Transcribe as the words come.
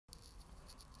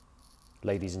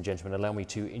Ladies and gentlemen, allow me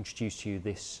to introduce to you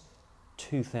this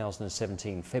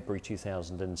February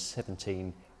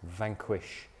 2017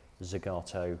 Vanquish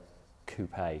Zagato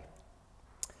Coupe.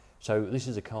 So this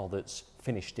is a car that's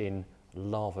finished in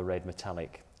lava red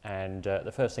metallic, and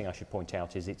the first thing I should point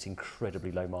out is it's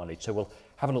incredibly low mileage. So we'll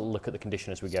have a little look at the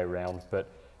condition as we go around, but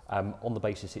on the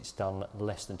basis it's done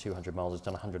less than 200 miles, it's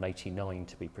done 189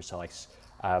 to be precise.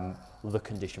 The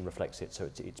condition reflects it, so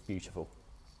it's beautiful.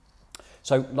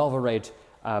 So lava red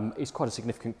is quite a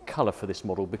significant colour for this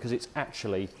model because it's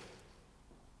actually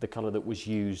the colour that was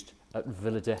used at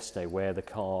Villa d'Este, where the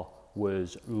car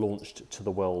was launched to the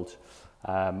world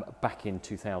back in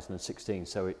 2016.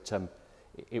 So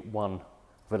it won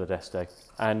Villa d'Este,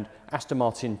 and Aston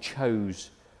Martin chose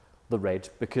the red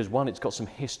because, one, it's got some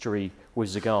history with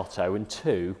Zagato, and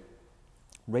two,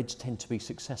 reds tend to be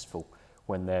successful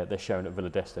when they're shown at Villa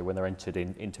d'Este, when they're entered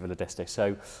into Villa d'Este.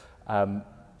 So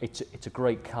it's a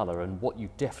great colour, and what you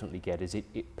definitely get is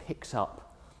it picks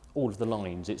up all of the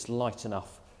lines. It's light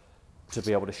enough to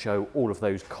be able to show all of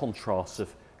those contrasts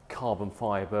of carbon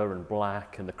fibre and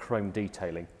black and the chrome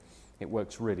detailing. It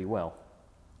works really well.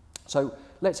 So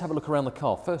let's have a look around the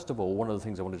car. First of all, one of the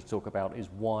things I wanted to talk about is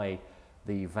why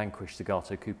the Vanquish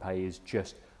Zagato Coupe is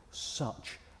just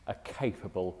such a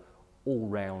capable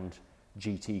all-round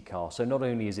GT car. So not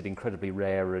only is it incredibly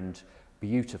rare and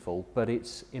beautiful, but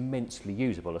it's immensely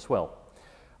usable as well.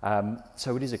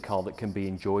 So it is a car that can be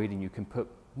enjoyed and you can put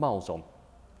miles on.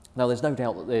 Now, there's no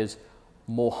doubt that there's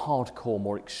more hardcore,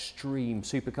 more extreme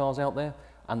supercars out there,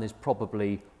 and there's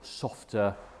probably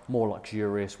softer, more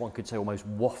luxurious, one could say almost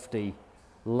wafty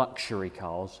luxury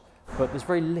cars, but there's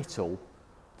very little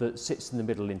that sits in the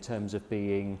middle in terms of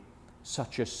being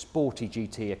such a sporty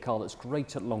GT, a car that's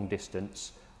great at long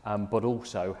distance, but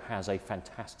also has a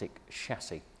fantastic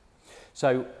chassis.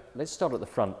 So let's start at the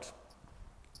front.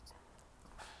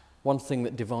 One thing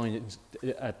that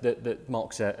that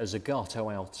marks a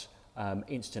Zagato out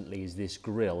instantly is this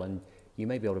grille, and you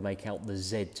may be able to make out the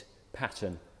Z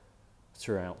pattern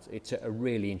throughout. It's a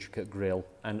really intricate grille,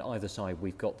 and either side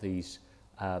we've got these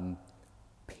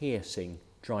piercing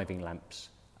driving lamps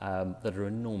that are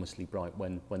enormously bright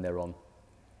when they're on.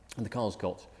 And the car's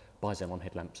got bi-xenon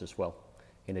headlamps as well,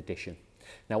 in addition.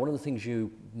 Now, one of the things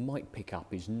you might pick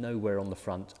up is nowhere on the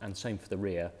front, and same for the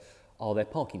rear, are there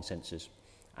parking sensors.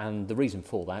 And the reason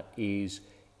for that is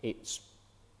it's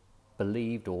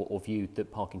believed or viewed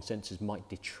that parking sensors might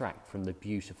detract from the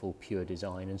beautiful pure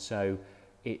design, and so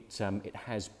it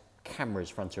has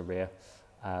cameras front and rear,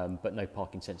 but no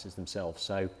parking sensors themselves,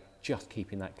 so just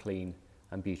keeping that clean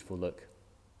and beautiful look.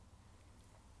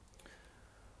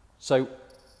 So,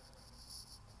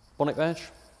 bonnet badge,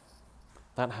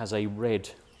 that has a red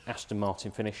Aston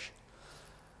Martin finish,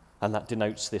 and that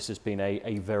denotes this has been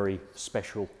a very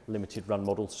special limited run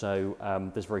model, so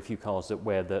there's very few cars that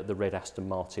wear the red Aston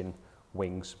Martin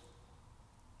wings.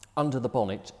 Under the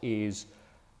bonnet is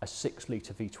a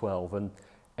 6-litre V12, and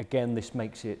again this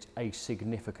makes it a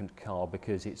significant car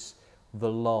because it's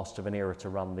the last of an era to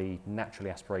run the naturally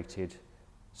aspirated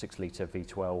 6-litre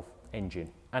V12 engine,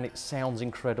 and it sounds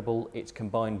incredible. It's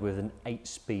combined with an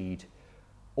 8-speed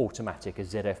automatic, a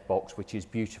ZF box, which is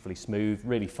beautifully smooth,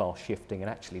 really fast shifting, and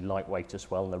actually lightweight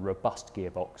as well, and a robust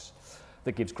gearbox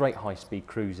that gives great high-speed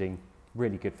cruising,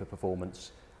 really good for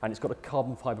performance. And it's got a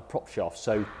carbon fibre prop shaft,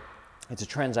 so it's a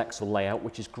transaxle layout,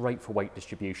 which is great for weight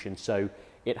distribution. So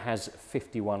it has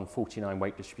 51/49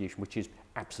 weight distribution, which is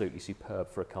absolutely superb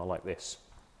for a car like this.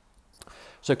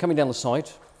 So coming down the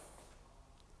side,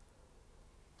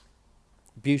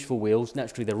 beautiful wheels.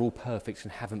 Naturally, they're all perfect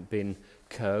and haven't been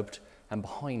curbed. And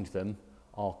behind them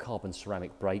are carbon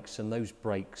ceramic brakes, and those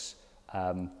brakes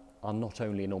are not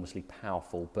only enormously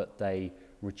powerful, but they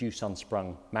reduce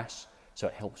unsprung mass, so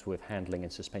it helps with handling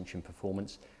and suspension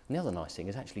performance. And the other nice thing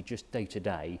is actually just day to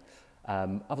day,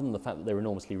 other than the fact that they're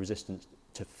enormously resistant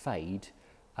to fade,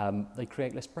 they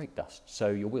create less brake dust, so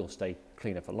your wheels stay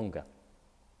cleaner for longer.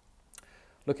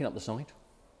 Looking up the side,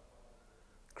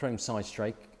 chrome side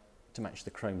strake to match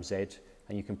the chrome Z,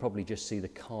 and you can probably just see the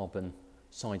carbon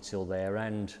side sill there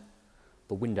and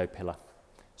the window pillar.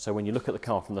 So when you look at the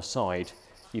car from the side,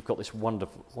 you've got this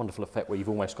wonderful effect where you've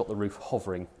almost got the roof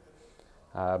hovering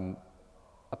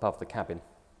above the cabin.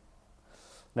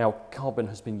 Now, carbon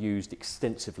has been used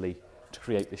extensively to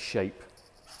create this shape,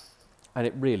 and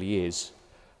it really is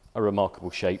a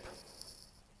remarkable shape.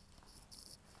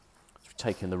 So we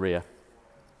take in the rear.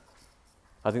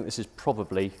 I think this is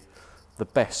probably the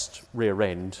best rear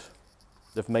end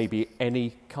of maybe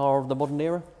any car of the modern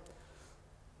era.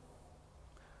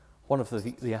 One of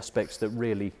the aspects that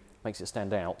really makes it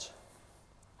stand out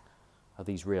are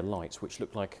these rear lights, which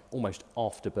look like almost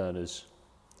afterburners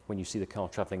when you see the car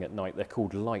travelling at night. They're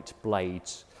called light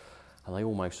blades, and they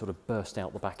almost sort of burst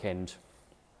out the back end.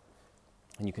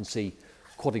 And you can see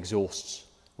quad exhausts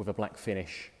with a black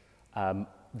finish.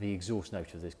 The exhaust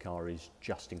note of this car is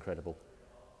just incredible.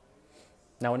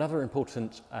 Now, another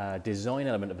important design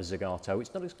element of a Zagato,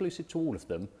 it's not exclusive to all of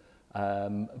them,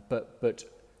 but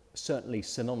certainly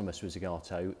synonymous with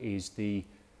Zagato, is the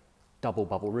double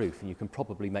bubble roof. And you can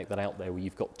probably make that out there where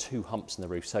you've got two humps in the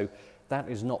roof. So that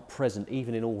is not present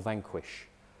even in all Vanquish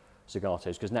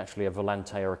Zagatos, because naturally a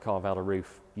Volante or a Carvalho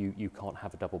roof, you can't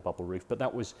have a double bubble roof. But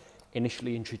that was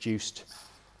initially introduced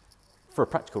for a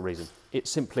practical reason. It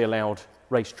simply allowed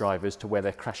race drivers to wear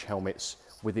their crash helmets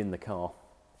within the car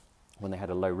when they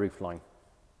had a low roof line.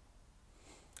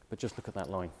 But just look at that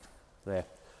line there.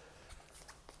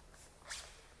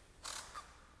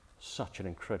 Such an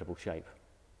incredible shape.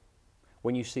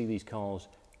 When you see these cars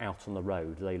out on the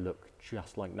road, they look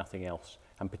just like nothing else.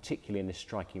 And particularly in this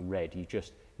striking red, you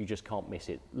just can't miss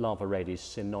it. Lava red is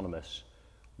synonymous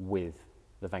with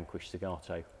the Vanquish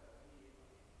Zagato.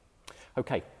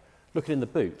 Okay, looking in the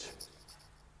boot.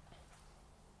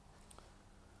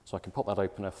 So I can pop that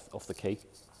open off the key.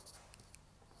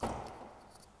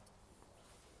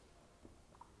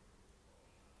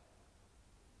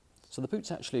 So the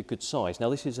boot's actually a good size. Now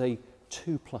this is a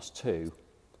 2+2,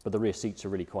 but the rear seats are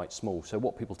really quite small. So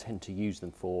what people tend to use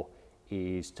them for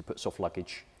is to put soft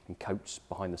luggage and coats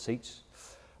behind the seats.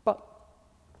 But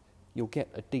you'll get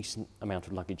a decent amount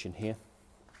of luggage in here.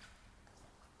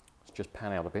 Let's just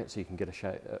pan out a bit so you can get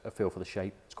a feel for the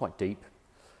shape. It's quite deep,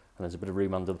 and there's a bit of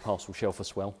room under the parcel shelf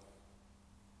as well.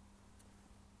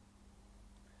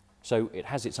 So it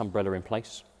has its umbrella in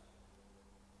place.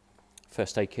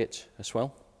 First aid kit as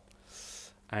well.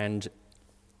 And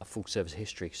a full service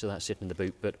history, so that's sitting in the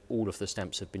boot, but all of the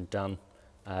stamps have been done,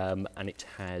 and it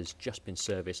has just been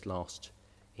serviced last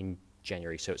in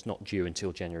January, so it's not due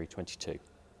until January 22.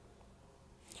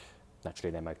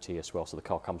 Naturally an MOT as well, so the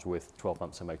car comes with 12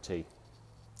 months MOT. And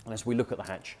as we look at the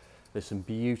hatch, there's some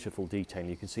beautiful detailing.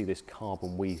 You can see this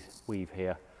carbon weave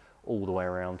here all the way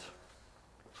around.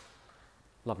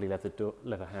 Lovely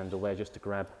leather handle there just to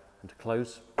grab and to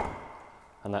close,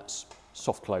 and that's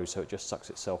soft close, so it just sucks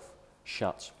itself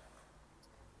shut.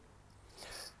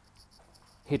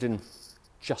 Hidden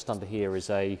just under here is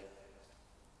an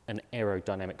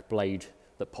aerodynamic blade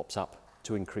that pops up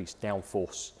to increase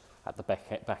downforce at the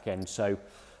back end. So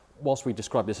whilst we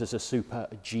describe this as a Super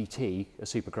GT, a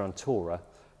Super Grand Tourer,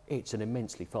 it's an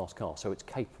immensely fast car, so it's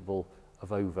capable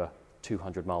of over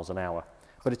 200 miles an hour.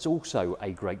 But it's also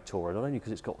a great tourer, not only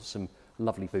because it's got some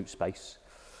lovely boot space,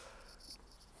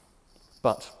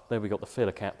 but there we got the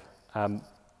filler cap.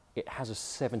 It has a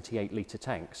 78 litre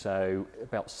tank, so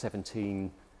about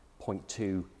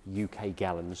 17.2 UK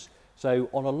gallons. So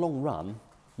on a long run,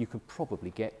 you could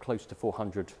probably get close to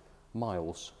 400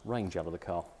 miles range out of the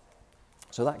car.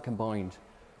 So that combined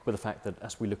with the fact that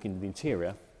as we look into the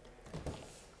interior,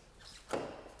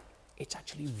 it's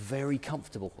actually very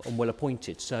comfortable and well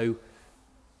appointed. So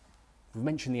we've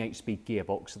mentioned the 8-speed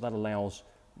gearbox, so that allows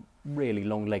really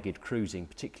long-legged cruising,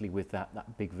 particularly with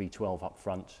that big V12 up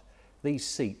front. These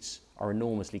seats are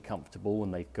enormously comfortable,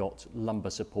 and they've got lumbar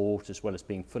support as well as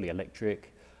being fully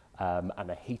electric, and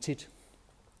they're heated.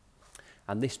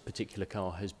 And this particular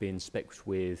car has been specced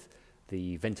with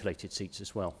the ventilated seats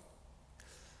as well.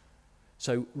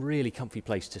 So really comfy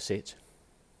place to sit.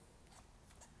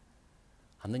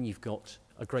 And then you've got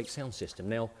a great sound system.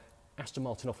 Now, Aston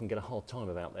Martin often get a hard time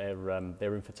about their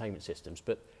infotainment systems,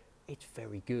 but it's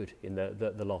very good in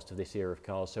the last of this era of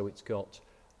cars. So it's got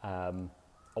a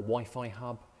Wi-Fi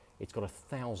hub, it's got a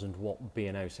 1000-watt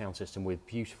B&O sound system with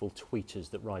beautiful tweeters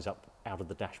that rise up out of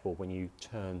the dashboard when you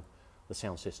turn the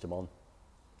sound system on.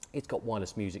 It's got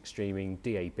wireless music streaming,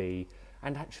 DAB,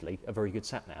 and actually a very good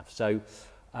sat-nav. So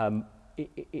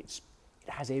it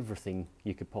has everything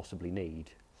you could possibly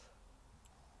need.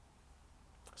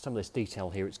 Some of this detail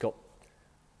here, it's got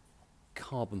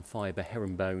carbon fibre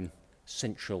herringbone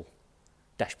central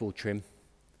dashboard trim,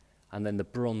 and then the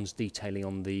bronze detailing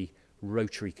on the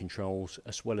rotary controls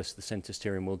as well as the centre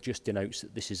steering wheel just denotes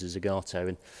that this is a Zagato.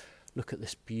 And look at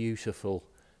this beautiful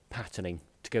patterning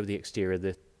to go with the exterior,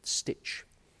 the stitch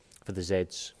for the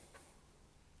Zs,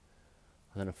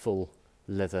 and then a full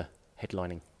leather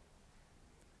headlining.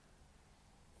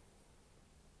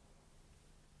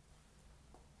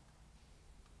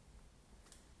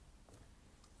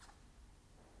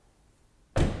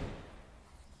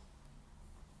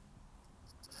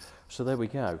 So there we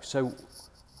go. So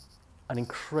an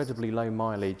incredibly low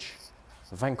mileage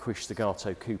Vanquish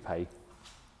Zagato Coupe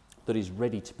that is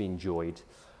ready to be enjoyed.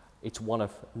 It's one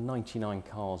of 99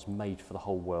 cars made for the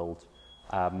whole world,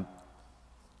 and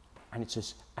it's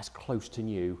as close to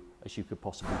new as you could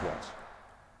possibly get.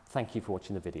 Thank you for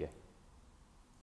watching the video.